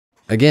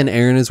again,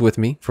 Aaron is with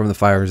me from the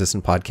Fire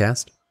Resistant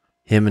podcast.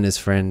 Him and his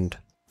friend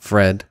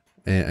Fred,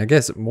 and I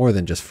guess more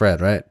than just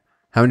Fred, right?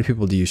 How many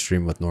people do you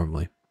stream with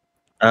normally?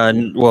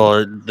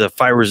 Well, the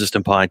Fire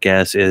Resistant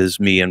podcast is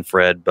me and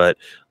Fred, but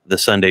the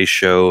Sunday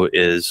show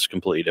is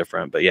completely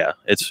different. But yeah,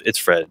 it's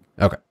Fred.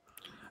 Okay.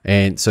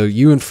 And so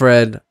you and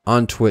Fred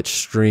on Twitch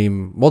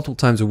stream multiple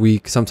times a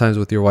week, sometimes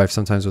with your wife,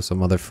 sometimes with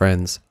some other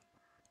friends.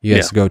 You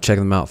guys go check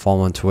them out, follow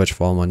them on Twitch,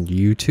 follow them on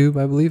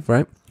YouTube, I believe,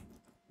 right?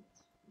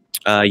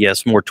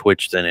 Yes, more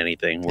Twitch than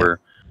anything. Yeah.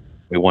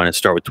 We want to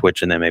start with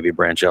Twitch and then maybe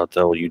branch out to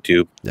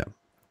YouTube. Yeah.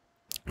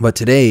 But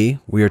today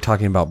we are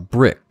talking about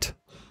Bricked,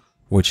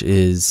 which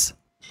is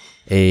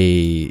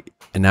an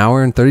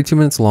hour and 32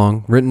 minutes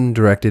long, written and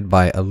directed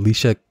by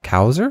Alicia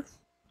Kauser.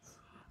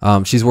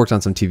 She's worked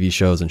on some TV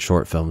shows and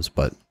short films,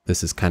 but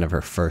this is kind of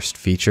her first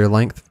feature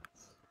length.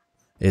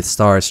 It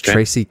stars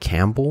Tracy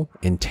Campbell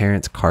and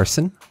Terrence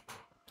Carson,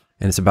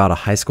 and it's about a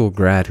high school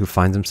grad who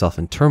finds himself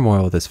in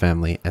turmoil with his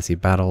family as he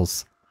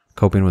battles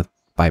coping with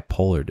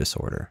bipolar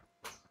disorder.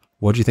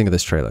 What do you think of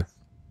this trailer?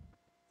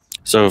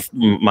 So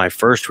my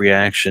first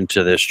reaction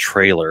to this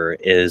trailer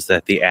is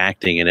that the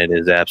acting in it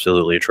is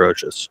absolutely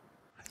atrocious.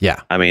 Yeah.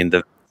 I mean,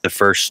 the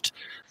first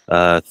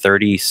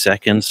 30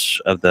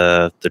 seconds of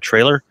the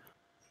trailer,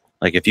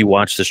 like if you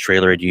watch this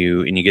trailer and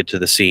you get to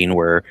the scene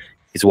where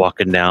he's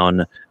walking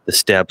down the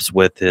steps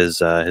with his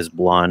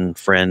blonde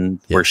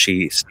friend, where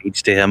she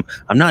speaks to him,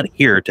 "I'm not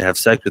here to have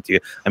sex with you.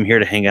 I'm here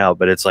to hang out."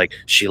 But it's like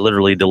she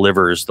literally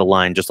delivers the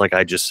line just like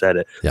I just said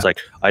it. Yeah. It's like,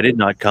 "I did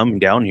not come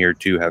down here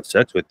to have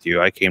sex with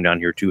you. I came down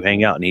here to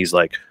hang out." And he's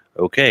like,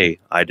 "Okay,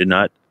 I did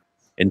not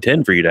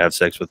intend for you to have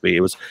sex with me."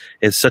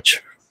 It's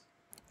such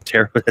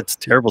terrible. It's a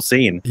terrible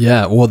scene.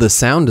 Yeah. Well, the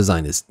sound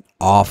design is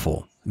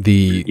awful.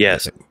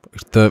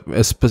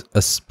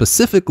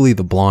 Specifically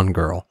the blonde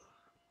girl.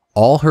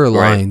 All her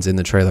lines in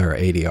the trailer are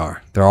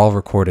ADR. They're all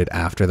recorded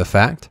after the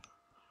fact.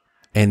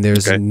 And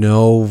there's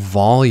no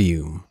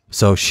volume.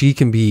 So she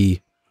can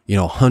be,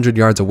 100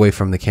 yards away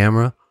from the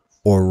camera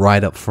or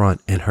right up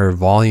front, and her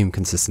volume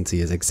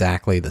consistency is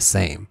exactly the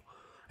same.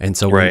 And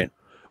so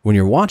when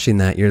you're watching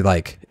that, you're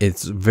like,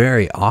 it's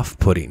very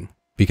off-putting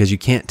because you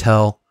can't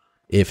tell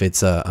if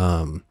it's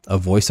a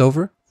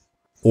voiceover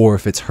or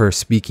if it's her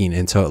speaking.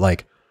 And so it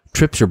like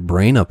trips your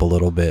brain up a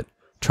little bit,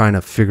 trying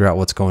to figure out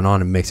what's going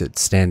on, and makes it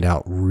stand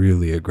out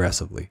really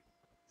aggressively.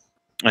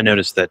 I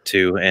noticed that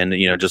too. And,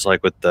 just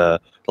like with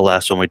the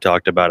last one we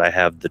talked about, I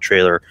have the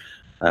trailer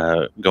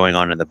going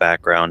on in the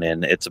background,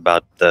 and it's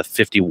about the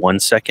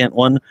 51-second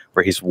one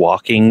where he's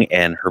walking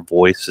and her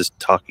voice is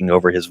talking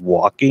over his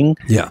walking.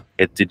 Yeah.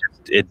 It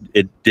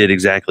did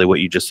exactly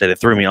what you just said. It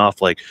threw me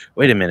off. Like,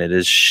 wait a minute,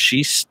 is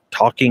she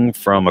talking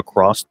from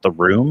across the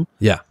room?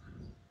 Yeah.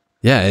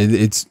 Yeah.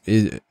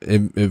 It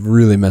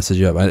really messes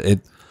you up.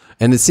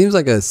 And it seems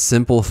like a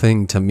simple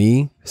thing to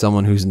me,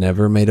 someone who's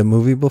never made a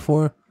movie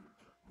before,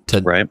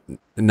 to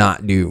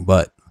not do.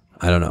 But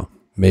I don't know.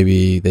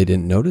 Maybe they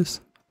didn't notice,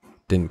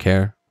 didn't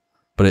care.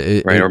 But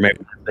or maybe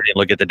they didn't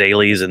look at the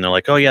dailies and they're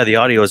like, "Oh yeah, the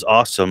audio is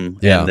awesome."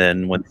 Yeah. And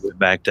then when they went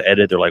back to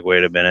edit, they're like,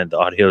 "Wait a minute, the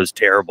audio is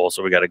terrible,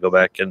 so we got to go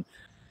back and,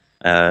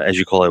 as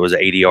you call it, was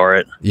ADR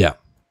it." Yeah.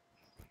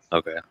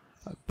 Okay.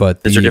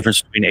 But is there a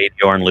difference between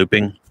ADR and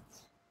looping?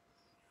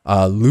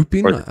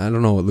 Looping? I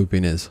don't know what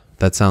looping is.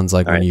 That sounds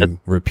like when you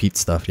repeat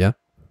stuff, yeah?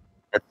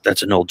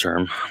 That's an old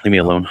term. Leave me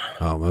alone.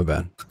 Oh, my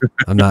bad.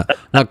 I'm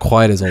not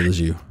quite as old as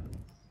you.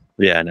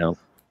 Yeah, I know.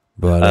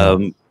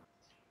 But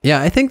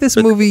yeah, I think this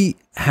movie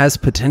has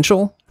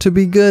potential to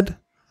be good.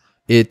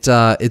 It's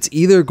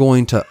either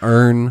going to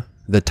earn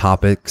the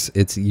topics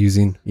it's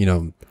using,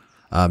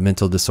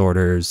 mental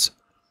disorders,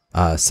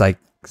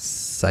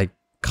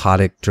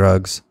 psychotic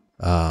drugs.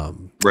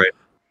 And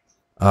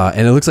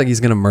it looks like he's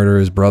going to murder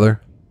his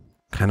brother.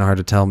 Kind of hard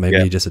to tell. Maybe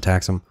he just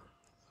attacks him.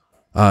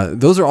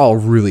 Those are all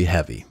really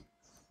heavy.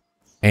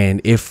 And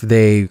if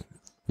they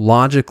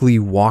logically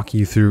walk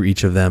you through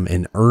each of them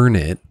and earn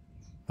it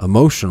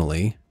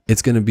emotionally,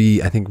 it's going to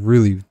be, I think,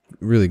 really,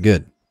 really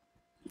good.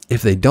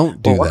 If they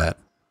don't do that,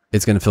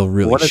 it's going to feel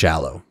really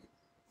shallow.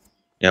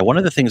 Yeah, one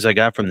of the things I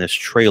got from this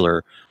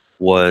trailer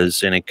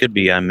was, and it could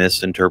be I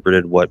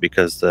misinterpreted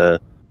because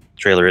the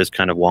trailer is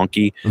kind of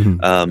wonky.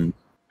 Mm-hmm.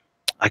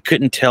 I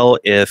couldn't tell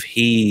if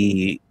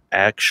he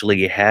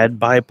actually had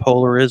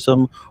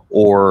bipolarism,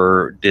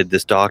 or did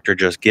this doctor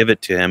just give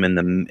it to him and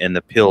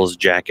the pills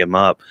jack him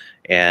up,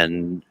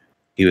 and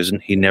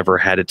he never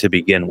had it to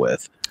begin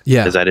with.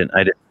 Yeah, because I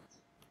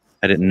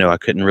didn't know. I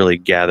couldn't really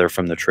gather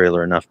from the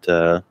trailer enough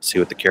to see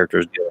what the character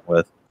is dealing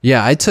with.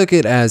 Yeah, I took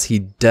it as he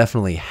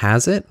definitely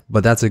has it,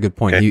 but that's a good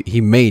point. Okay.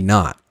 He may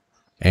not,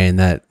 and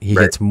that he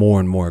gets more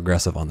and more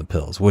aggressive on the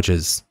pills, which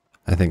is,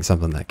 I think,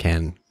 something that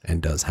can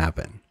and does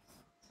happen.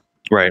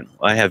 Right.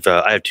 I have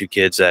two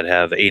kids that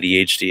have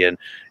ADHD, and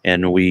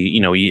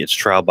it's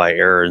trial by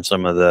error, and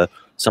some of the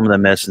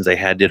medicines they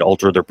had did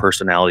alter their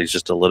personalities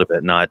just a little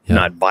bit, not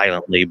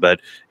violently, but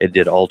it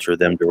did alter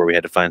them to where we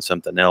had to find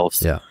something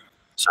else. Yeah.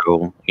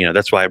 So,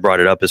 that's why I brought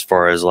it up as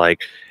far as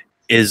like,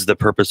 is the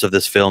purpose of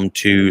this film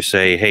to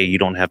say, hey, you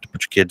don't have to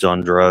put your kids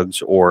on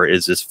drugs, or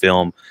is this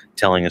film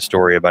telling a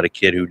story about a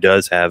kid who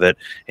does have it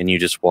and you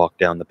just walk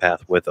down the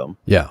path with them?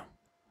 Yeah.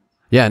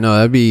 Yeah, no,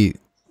 that'd be,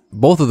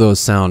 both of those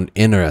sound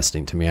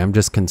interesting to me. I'm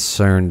just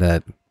concerned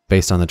that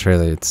based on the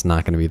trailer, it's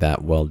not going to be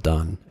that well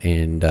done.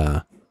 And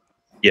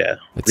yeah,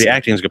 the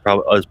acting is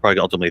probably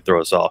ultimately throw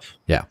us off.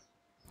 Yeah.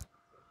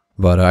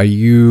 But are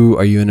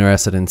you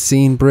interested in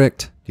seeing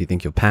Bricked? Do you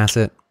think you'll pass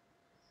it?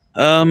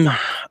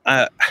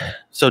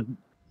 So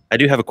I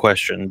do have a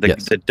question.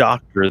 The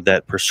doctor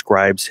that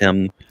prescribes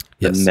him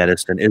the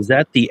medicine, is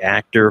that the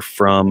actor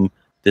from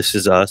This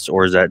Is Us,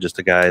 or is that just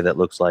a guy that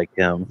looks like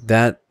him?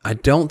 I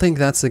don't think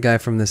that's the guy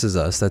from This Is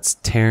Us. That's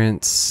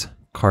Terrence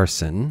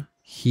Carson.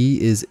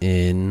 He is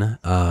in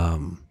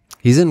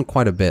he's in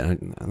quite a bit.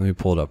 Let me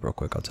pull it up real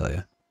quick, I'll tell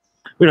you.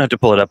 We don't have to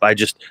pull it up. I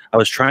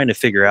was trying to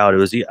figure out,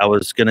 I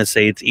was gonna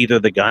say it's either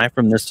the guy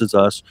from This Is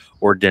Us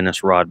or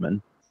Dennis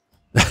Rodman.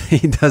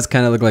 He does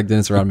kind of look like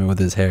Dennis Rodman with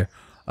his hair.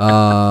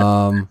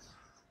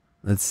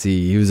 Let's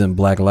see. He was in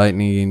Black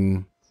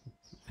Lightning.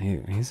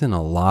 He's in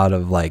a lot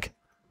of like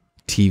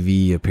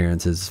TV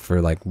appearances for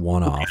like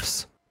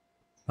one-offs.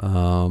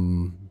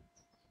 Mortal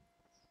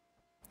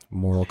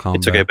Kombat.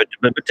 It's okay,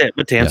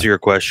 but to answer your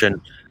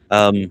question,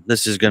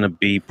 this is going to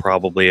be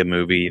probably a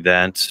movie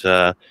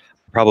that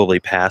probably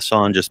pass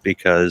on, just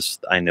because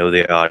I know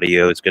the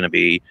audio is going to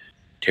be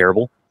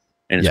terrible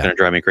and it's going to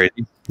drive me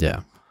crazy. Yeah.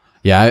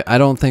 Yeah, I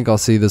don't think I'll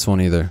see this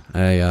one either.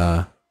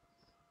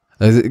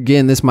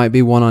 Again, this might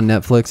be one on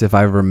Netflix if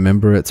I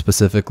remember it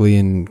specifically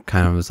and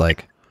kind of was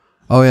like,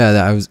 oh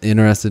yeah, I was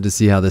interested to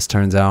see how this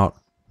turns out,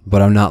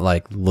 but I'm not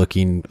like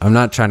I'm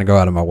not trying to go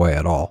out of my way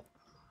at all.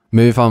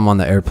 Maybe if I'm on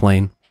the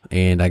airplane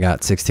and I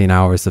got 16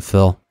 hours to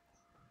fill,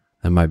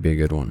 that might be a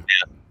good one.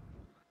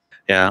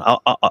 Yeah,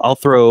 I'll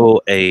throw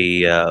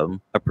a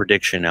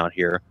prediction out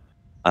here.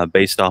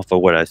 Based off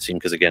of what I've seen,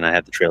 because again, I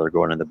have the trailer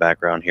going in the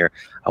background here.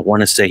 I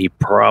want to say he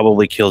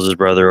probably kills his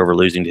brother over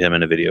losing to him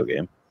in a video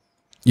game.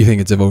 You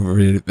think it's over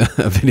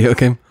a video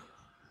game?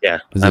 Yeah,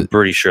 I'm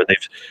pretty sure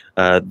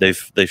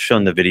they've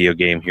shown the video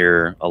game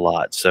here a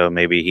lot. So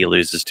maybe he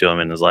loses to him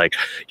and is like,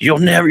 you're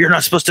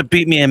not supposed to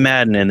beat me in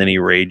Madden," and then he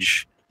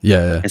rage.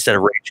 Yeah. Instead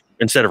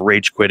of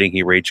rage quitting,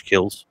 he rage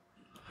kills.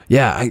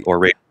 Yeah,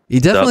 he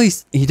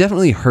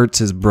definitely hurts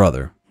his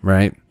brother,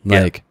 right?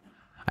 Like.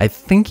 I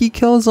think he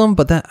kills him,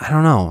 but I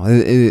don't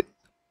know.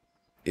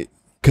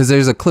 Because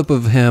there's a clip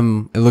of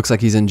him. It looks like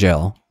he's in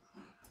jail.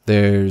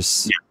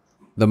 There's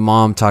the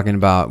mom talking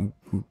about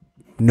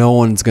no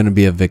one's going to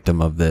be a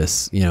victim of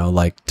this,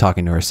 like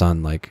talking to her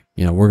son, like,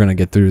 we're going to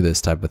get through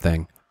this type of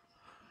thing.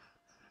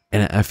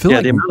 And I feel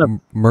like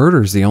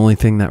murder's the only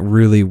thing that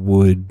really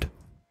would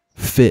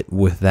fit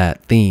with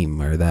that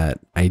theme or that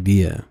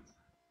idea.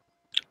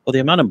 Well, the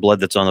amount of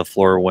blood that's on the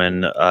floor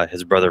when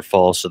his brother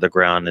falls to the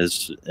ground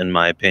is, in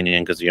my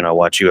opinion, because I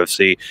watch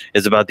UFC,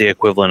 is about the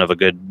equivalent of a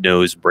good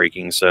nose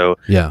breaking. So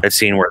that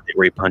scene where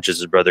he punches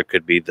his brother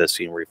could be the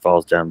scene where he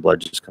falls down, blood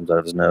just comes out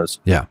of his nose.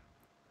 Yeah.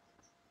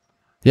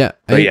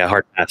 But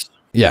hard pass.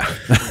 Yeah.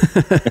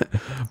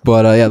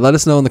 But let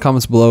us know in the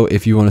comments below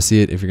if you want to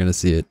see it, if you're going to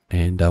see it,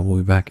 and we'll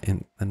be back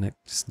in the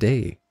next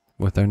day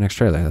with our next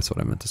trailer. That's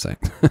what I meant to say.